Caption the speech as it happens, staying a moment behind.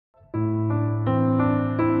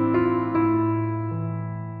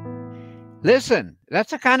Listen,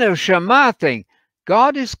 that's a kind of Shema thing.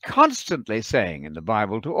 God is constantly saying in the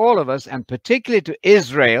Bible to all of us, and particularly to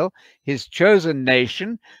Israel, his chosen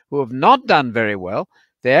nation, who have not done very well.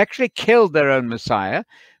 They actually killed their own Messiah,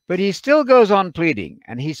 but he still goes on pleading.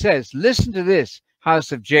 And he says, listen to this,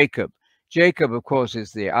 house of Jacob. Jacob, of course,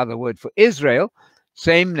 is the other word for Israel.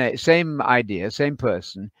 Same idea, same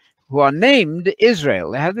person, who are named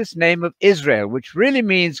Israel. They have this name of Israel, which really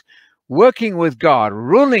means working with God,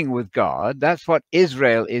 ruling with God. That's what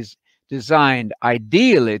Israel is designed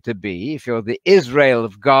ideally to be. If you're the Israel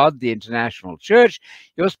of God, the international church,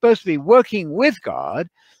 you're supposed to be working with God.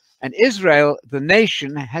 And Israel, the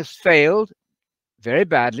nation, has failed very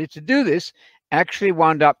badly to do this, actually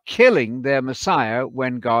wound up killing their Messiah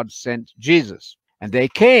when God sent Jesus. And they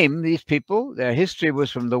came, these people, their history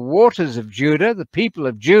was from the waters of Judah, the people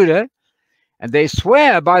of Judah, and they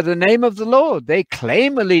swear by the name of the Lord. They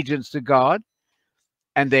claim allegiance to God,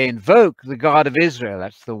 and they invoke the God of Israel.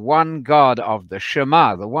 That's the one God of the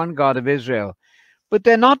Shema, the one God of Israel. But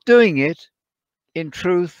they're not doing it in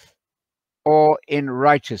truth or in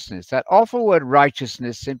righteousness. That awful word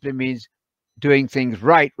righteousness simply means doing things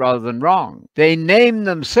right rather than wrong. They name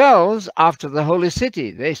themselves after the holy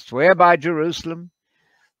city. They swear by Jerusalem.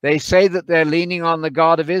 They say that they're leaning on the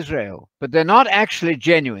God of Israel, but they're not actually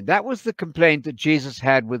genuine. That was the complaint that Jesus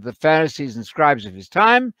had with the Pharisees and scribes of his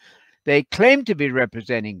time. They claimed to be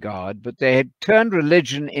representing God, but they had turned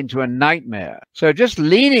religion into a nightmare. So just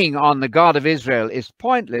leaning on the God of Israel is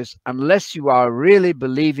pointless unless you are really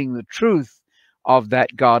believing the truth of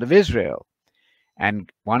that God of Israel.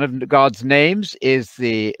 And one of God's names is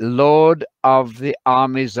the Lord of the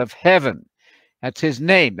armies of heaven. That's his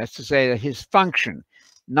name. That's to say that his function,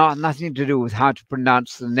 nothing to do with how to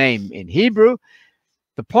pronounce the name in Hebrew.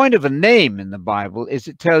 The point of a name in the Bible is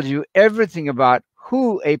it tells you everything about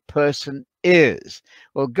who a person is.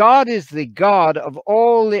 Well, God is the God of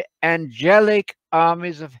all the angelic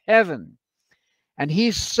armies of heaven. And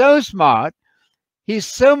he's so smart, he's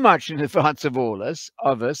so much in advance of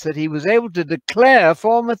us that he was able to declare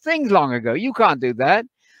former things long ago. You can't do that.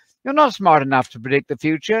 You're not smart enough to predict the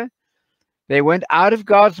future. They went out of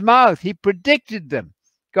God's mouth. He predicted them.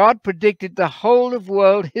 God predicted the whole of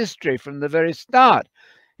world history from the very start.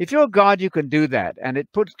 If you're God, you can do that. And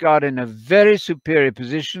it puts God in a very superior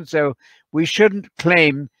position. So we shouldn't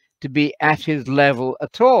claim to be at his level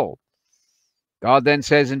at all. God then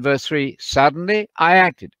says in verse 3, suddenly I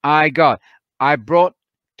acted. God, I brought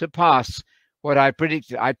to pass what I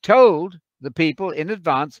predicted. I told the people in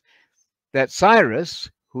advance that Cyrus,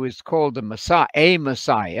 who is called the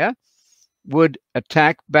Messiah, would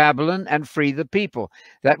attack Babylon and free the people.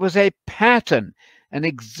 That was a pattern, an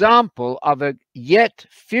example of a yet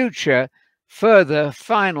future, further,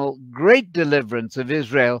 final, great deliverance of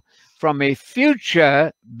Israel from a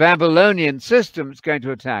future Babylonian system that's going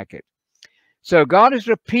to attack it. So God is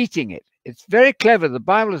repeating it. It's very clever. The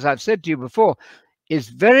Bible, as I've said to you before, is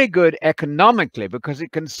very good economically because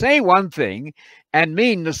it can say one thing and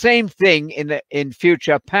mean the same thing in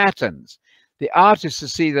future patterns. The art is to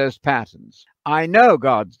see those patterns. I know,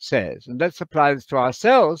 God says, and let's apply this to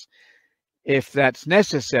ourselves if that's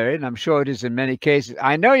necessary, and I'm sure it is in many cases.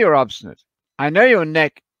 I know you're obstinate. I know your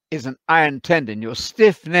neck is an iron tendon. You're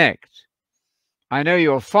stiff-necked. I know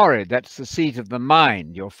your forehead, that's the seat of the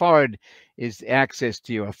mind. Your forehead is access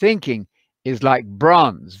to your thinking, is like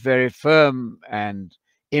bronze, very firm and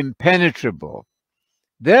impenetrable.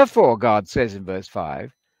 Therefore, God says in verse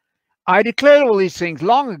 5, I declared all these things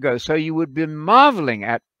long ago, so you would be marveling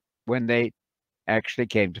at when they actually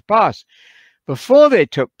came to pass. Before they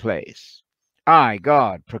took place, I,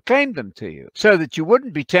 God, proclaimed them to you, so that you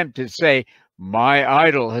wouldn't be tempted to say, my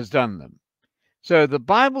idol has done them. So the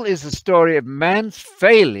Bible is the story of man's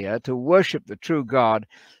failure to worship the true God,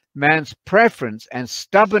 man's preference and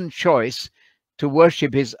stubborn choice to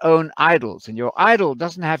worship his own idols. And your idol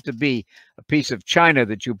doesn't have to be a piece of china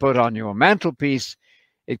that you put on your mantelpiece.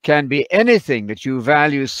 It can be anything that you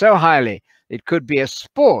value so highly. It could be a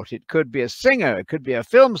sport. It could be a singer. It could be a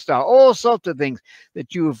film star. All sorts of things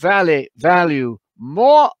that you value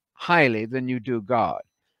more highly than you do God.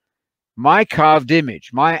 My carved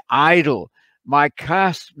image, my idol, my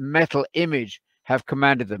cast metal image have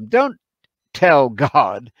commanded them. Don't tell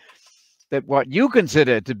God that what you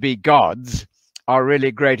consider to be gods are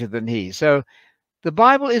really greater than he. So the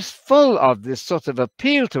Bible is full of this sort of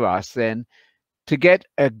appeal to us then to get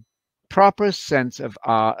a proper sense of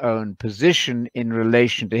our own position in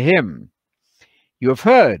relation to him. You have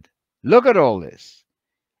heard, look at all this.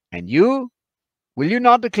 And you, will you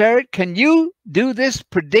not declare it? Can you do this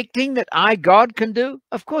predicting that I, God, can do?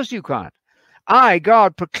 Of course you can't. I,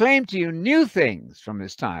 God, proclaim to you new things from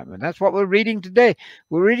this time. And that's what we're reading today.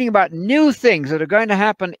 We're reading about new things that are going to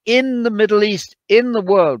happen in the Middle East, in the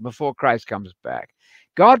world, before Christ comes back.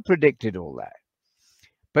 God predicted all that.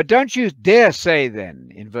 But don't you dare say then,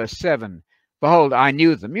 in verse 7, behold, I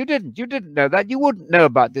knew them. You didn't know that. You wouldn't know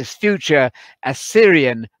about this future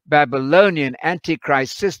Assyrian, Babylonian,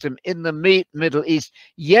 Antichrist system in the Middle East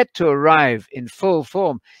yet to arrive in full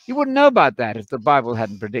form. You wouldn't know about that if the Bible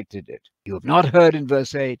hadn't predicted it. You have not heard in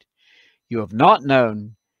verse 8. You have not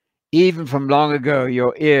known. Even from long ago,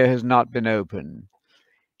 your ear has not been open.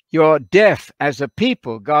 You're deaf as a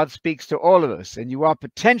people. God speaks to all of us, and you are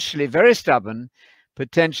potentially very stubborn,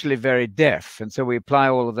 potentially very deaf. And so we apply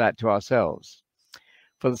all of that to ourselves.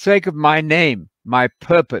 For the sake of my name, my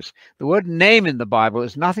purpose. The word name in the Bible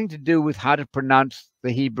has nothing to do with how to pronounce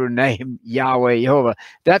the Hebrew name, Yahweh, Jehovah.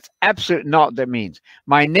 That's absolutely not what that means.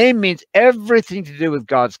 My name means everything to do with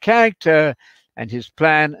God's character and his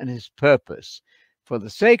plan and his purpose. For the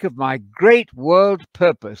sake of my great world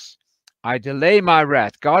purpose, I delay my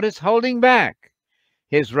wrath. God is holding back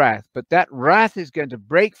his wrath, but that wrath is going to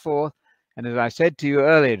break forth. And as I said to you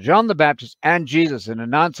earlier, John the Baptist and Jesus, in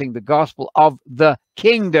announcing the gospel of the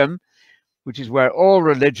kingdom, which is where all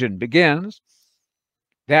religion begins,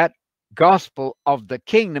 that gospel of the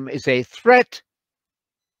kingdom is a threat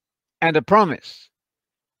and a promise.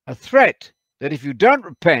 A threat that if you don't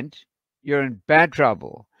repent, you're in bad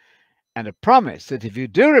trouble. And a promise that if you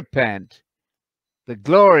do repent, the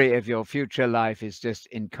glory of your future life is just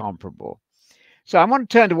incomparable. So I want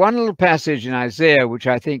to turn to one little passage in Isaiah, which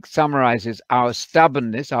I think summarizes our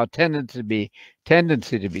stubbornness, our tendency to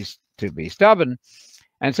be stubborn.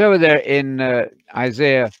 And so there in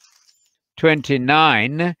Isaiah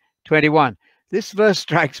 29:21, this verse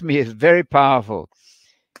strikes me as very powerful.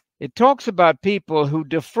 It talks about people who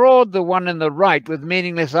defraud the one in the right with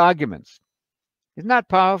meaningless arguments. Isn't that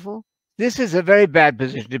powerful? This is a very bad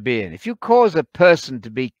position to be in. If you cause a person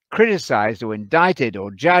to be criticized or indicted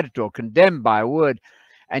or judged or condemned by a word,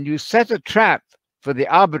 and you set a trap for the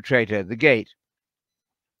arbitrator at the gate,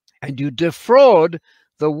 and you defraud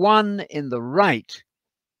the one in the right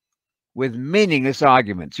with meaningless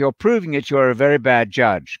arguments, you're proving that you're a very bad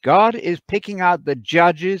judge. God is picking out the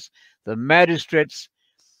judges, the magistrates,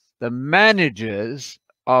 the managers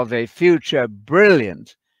of a future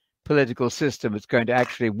brilliant political system that's going to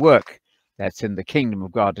actually work. That's in the kingdom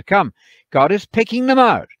of God to come. God is picking them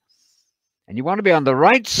out. And you want to be on the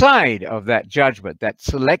right side of that judgment, that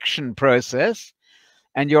selection process.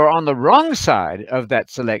 And you're on the wrong side of that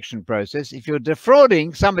selection process if you're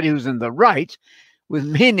defrauding somebody who's in the right with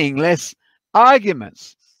meaningless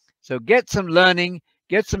arguments. So get some learning,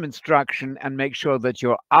 get some instruction, and make sure that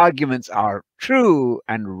your arguments are true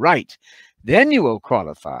and right. Then you will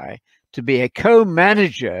qualify to be a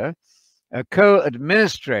co-manager, a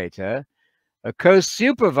co-administrator, a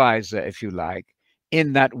co-supervisor, if you like,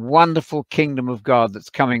 in that wonderful kingdom of God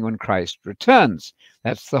that's coming when Christ returns.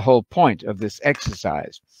 That's the whole point of this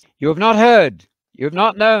exercise. You have not heard, you have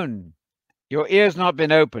not known, your ears not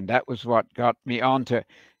been opened. That was what got me on to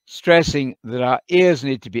stressing that our ears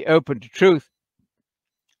need to be open to truth.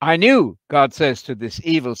 I knew, God says to this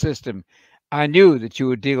evil system, I knew that you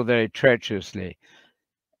would deal very treacherously.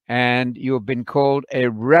 And you have been called a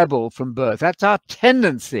rebel from birth. That's our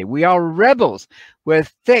tendency. We are rebels. We're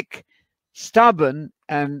thick, stubborn,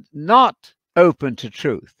 and not open to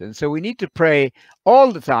truth. And so we need to pray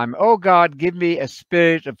all the time, oh God, give me a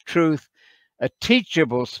spirit of truth, a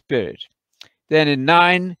teachable spirit. Then in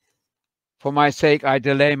 9, for my sake, I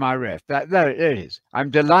delay my wrath. There it is.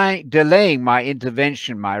 I'm delaying my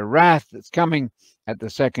intervention, my wrath that's coming at the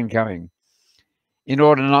second coming, in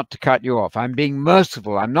order not to cut you off. I'm being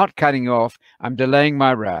merciful. I'm not cutting you off. I'm delaying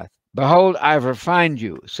my wrath. Behold, I've refined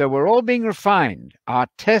you. So we're all being refined. Our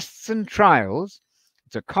tests and trials,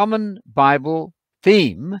 it's a common Bible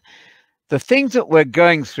theme. The things that we're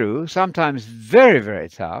going through, sometimes very, very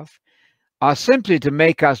tough, are simply to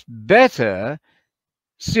make us better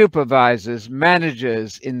supervisors,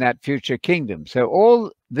 managers in that future kingdom. So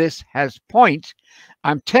all this has point.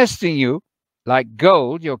 I'm testing you like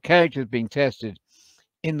gold. Your character is being tested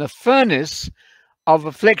in the furnace of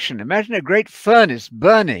affliction. Imagine a great furnace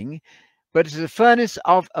burning, but it's a furnace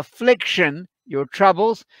of affliction, your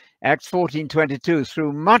troubles. Acts 14:22,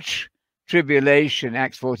 through much tribulation,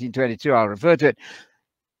 Acts 14:22, I'll refer to it.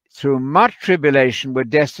 Through much tribulation, we're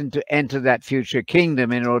destined to enter that future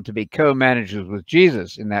kingdom in order to be co-managers with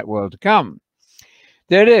Jesus in that world to come.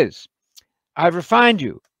 There it is. I've refined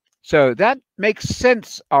you. So that makes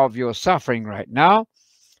sense of your suffering right now.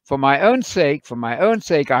 For my own sake,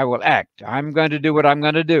 I will act. I'm going to do what I'm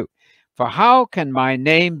going to do. For how can my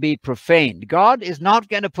name be profaned? God is not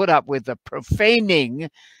going to put up with the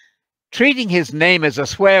profaning, treating his name as a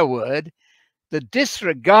swear word, the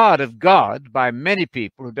disregard of God by many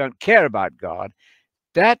people who don't care about God.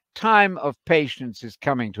 That time of patience is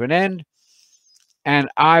coming to an end, and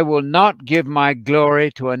I will not give my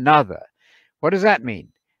glory to another. What does that mean?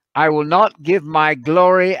 I will not give my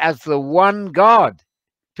glory as the one God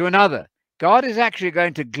to another. God is actually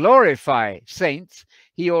going to glorify saints.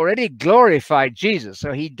 He already glorified Jesus,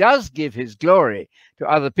 so he does give his glory to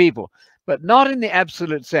other people, but not in the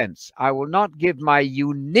absolute sense. I will not give my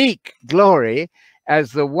unique glory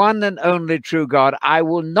as the one and only true God. I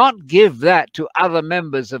will not give that to other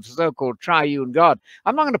members of so-called triune God.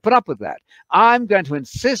 I'm not going to put up with that. I'm going to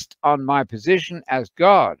insist on my position as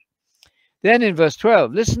God. Then in verse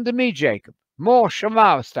 12, listen to me, Jacob. More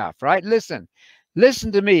Shema stuff, right? Listen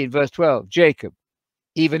to me in verse 12, Jacob,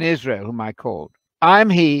 even Israel, whom I called.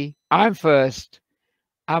 I'm he, I'm first,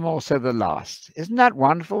 I'm also the last. Isn't that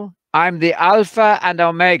wonderful? I'm the Alpha and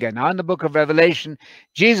Omega. Now, in the book of Revelation,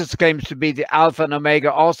 Jesus claims to be the Alpha and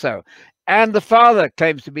Omega also. And the Father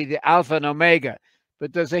claims to be the Alpha and Omega.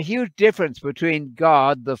 But there's a huge difference between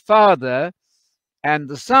God, the Father, and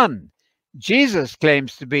the Son. Jesus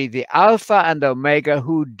claims to be the Alpha and Omega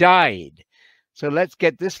who died. So let's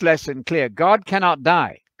get this lesson clear. God cannot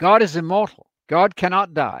die. God is immortal. God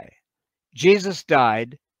cannot die. Jesus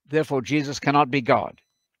died, therefore Jesus cannot be God.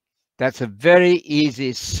 That's a very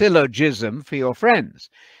easy syllogism for your friends.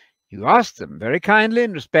 You ask them very kindly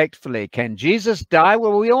and respectfully, can Jesus die?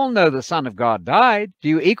 Well, we all know the Son of God died. Do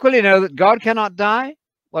you equally know that God cannot die?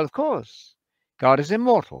 Well, of course. God is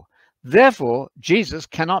immortal. Therefore, Jesus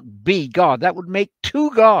cannot be God. That would make two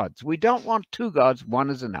gods. We don't want two gods. One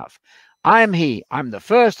is enough. I am he. I'm the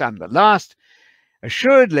first. I'm the last.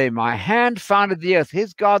 Assuredly, my hand founded the earth.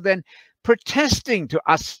 Here's God then protesting to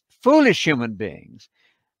us foolish human beings.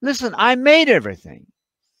 Listen, I made everything.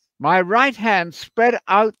 My right hand spread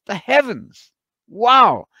out the heavens.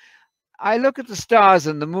 Wow. I look at the stars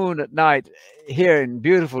and the moon at night here in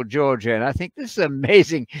beautiful Georgia, and I think this is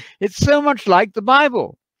amazing. It's so much like the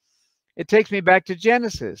Bible. It takes me back to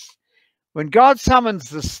Genesis. When God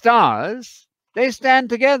summons the stars, they stand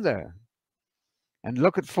together. And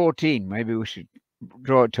look at 14. Maybe we should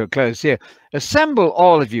draw it to a close here. Assemble,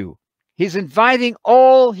 all of you. He's inviting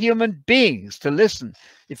all human beings to listen.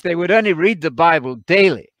 If they would only read the Bible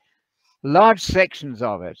daily, large sections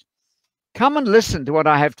of it. Come and listen to what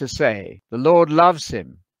I have to say. The Lord loves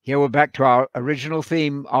him. Here we're back to our original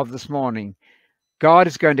theme of this morning. God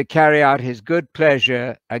is going to carry out his good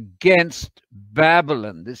pleasure against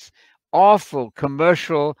Babylon, this awful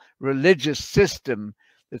commercial religious system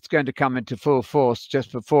that's going to come into full force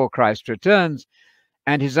just before Christ returns,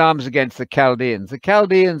 and his arms against the Chaldeans. The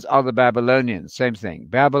Chaldeans are the Babylonians, same thing.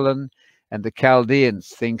 Babylon and the Chaldeans.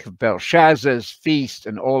 Think of Belshazzar's feast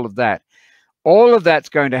and all of that. All of that's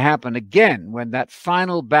going to happen again when that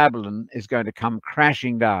final Babylon is going to come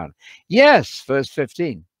crashing down. Yes, verse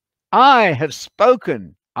 15. I have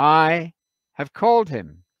spoken. I have called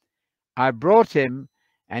him. I brought him,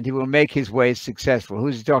 and he will make his ways successful.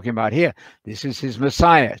 Who's he talking about here? This is his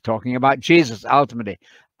Messiah, talking about Jesus ultimately.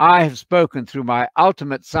 I have spoken through my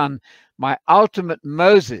ultimate son, my ultimate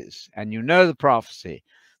Moses. And you know the prophecy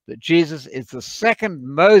that Jesus is the second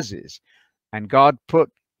Moses, and God put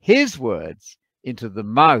his words into the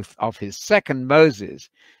mouth of his second Moses.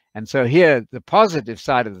 And so here, the positive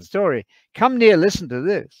side of the story, come near, listen to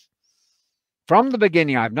this. From the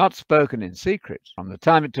beginning, I've not spoken in secret. From the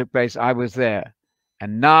time it took place, I was there.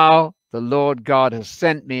 And now the Lord God has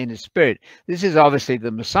sent me in his spirit. This is obviously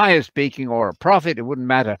the Messiah speaking, or a prophet. It wouldn't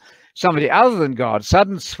matter. Somebody other than God.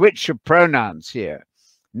 Sudden switch of pronouns here.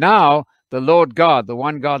 Now the Lord God, the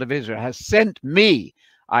one God of Israel, has sent me,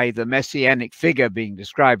 i.e. the messianic figure being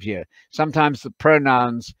described here. Sometimes the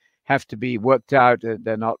pronouns have to be worked out.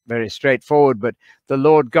 They're not very straightforward, but the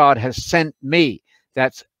Lord God has sent me.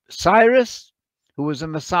 That's Cyrus, who was a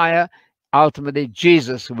Messiah, ultimately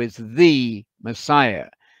Jesus, who is the Messiah.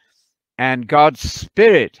 And God's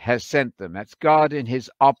Spirit has sent them. That's God in his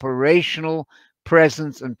operational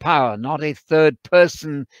presence and power, not a third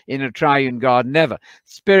person in a triune God. Never.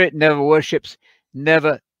 Spirit never worships,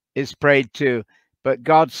 never is prayed to, but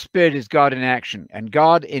God's Spirit is God in action. And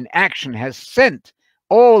God in action has sent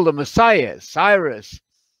all the Messiahs, Cyrus,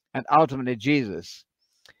 and ultimately Jesus.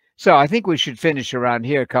 So I think we should finish around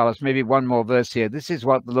here, Carlos. Maybe one more verse here. This is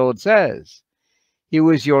what the Lord says. He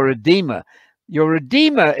was your Redeemer. Your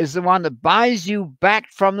Redeemer is the one that buys you back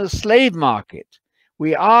from the slave market.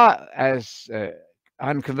 We are, as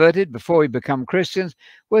unconverted, before we become Christians,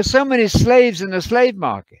 we're so many slaves in the slave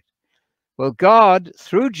market. Well, God,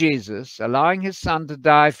 through Jesus, allowing his son to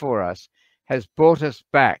die for us, has brought us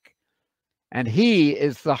back. And he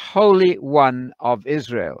is the Holy One of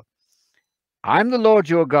Israel. I'm the Lord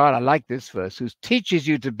your God, I like this verse, who teaches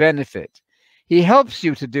you to benefit. He helps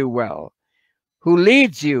you to do well, who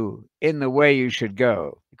leads you in the way you should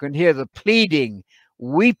go. You can hear the pleading,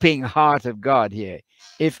 weeping heart of God here.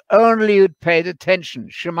 If only you'd paid attention,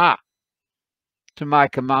 Shema, to my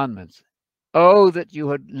commandments. Oh, that you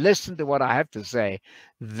had listened to what I have to say.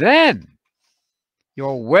 Then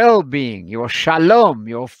your well-being, your shalom,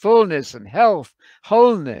 your fullness and health,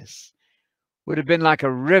 wholeness would have been like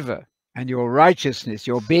a river, and your righteousness,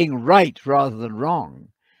 your being right rather than wrong,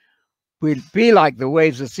 will be like the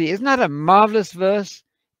waves of the sea. Isn't that a marvelous verse?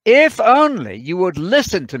 If only you would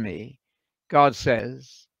listen to me, God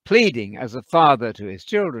says, pleading as a father to his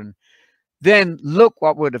children, then look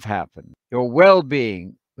what would have happened. Your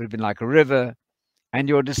well-being would have been like a river, and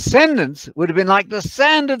your descendants would have been like the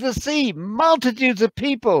sand of the sea, multitudes of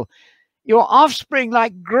people, your offspring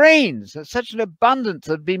like grains, such an abundance,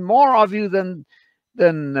 there'd be more of you than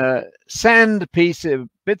bits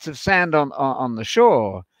of sand on the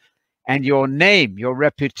shore. And your name, your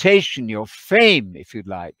reputation, your fame, if you'd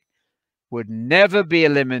like, would never be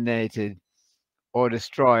eliminated or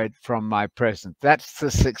destroyed from my presence. That's the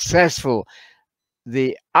successful,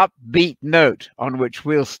 the upbeat note on which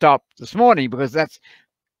we'll stop this morning, because that's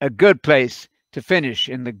a good place to finish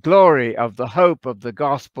in the glory of the hope of the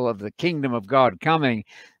gospel of the kingdom of God coming.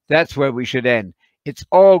 That's where we should end. It's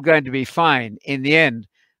all going to be fine in the end,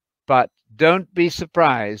 but don't be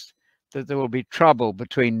surprised that there will be trouble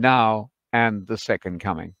between now and the second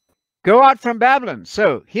coming. Go out from Babylon.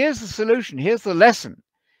 So here's the solution. Here's the lesson.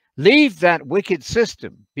 Leave that wicked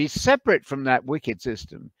system. Be separate from that wicked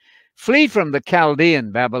system. Flee from the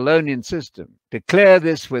Chaldean Babylonian system. Declare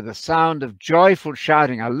this with a sound of joyful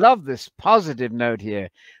shouting. I love this positive note here.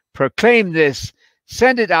 Proclaim this.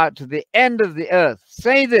 Send it out to the end of the earth.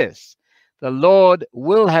 Say this. The Lord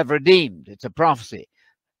will have redeemed. It's a prophecy.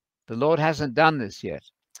 The Lord hasn't done this yet.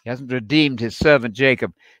 He hasn't redeemed his servant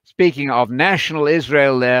Jacob. Speaking of national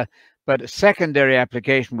Israel there, but a secondary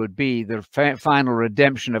application would be the final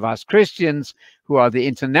redemption of us Christians, who are the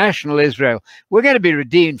international Israel. We're going to be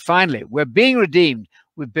redeemed finally. We're being redeemed.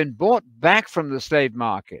 We've been bought back from the slave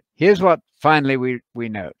market. Here's what finally we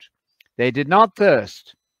note. They did not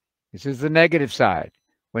thirst. This is the negative side.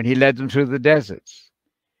 When he led them through the deserts,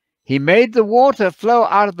 he made the water flow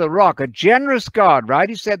out of the rock. A generous God, right?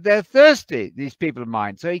 He said they're thirsty, these people of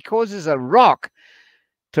mine. So he causes a rock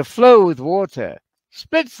to flow with water,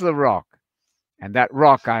 splits the rock. And that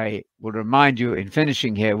rock, I will remind you in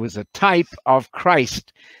finishing here, was a type of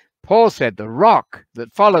Christ. Paul said the rock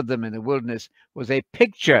that followed them in the wilderness was a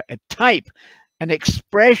picture, a type, an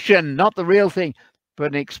expression, not the real thing,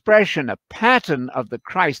 but an expression, a pattern of the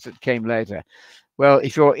Christ that came later. Well,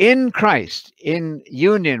 if you're in Christ, in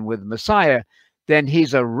union with Messiah, then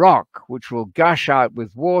he's a rock which will gush out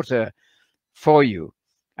with water for you.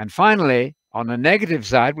 And finally, on the negative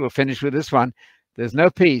side, we'll finish with this one. There's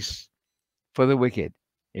no peace for the wicked.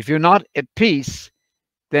 If you're not at peace,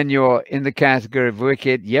 then you're in the category of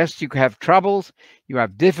wicked. Yes, you have troubles, you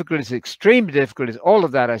have difficulties, extreme difficulties, all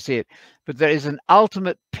of that, I see it. But there is an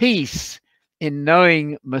ultimate peace in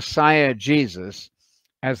knowing Messiah Jesus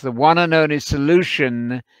as the one and only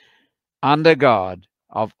solution under God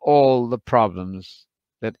of all the problems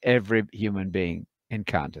that every human being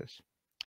encounters.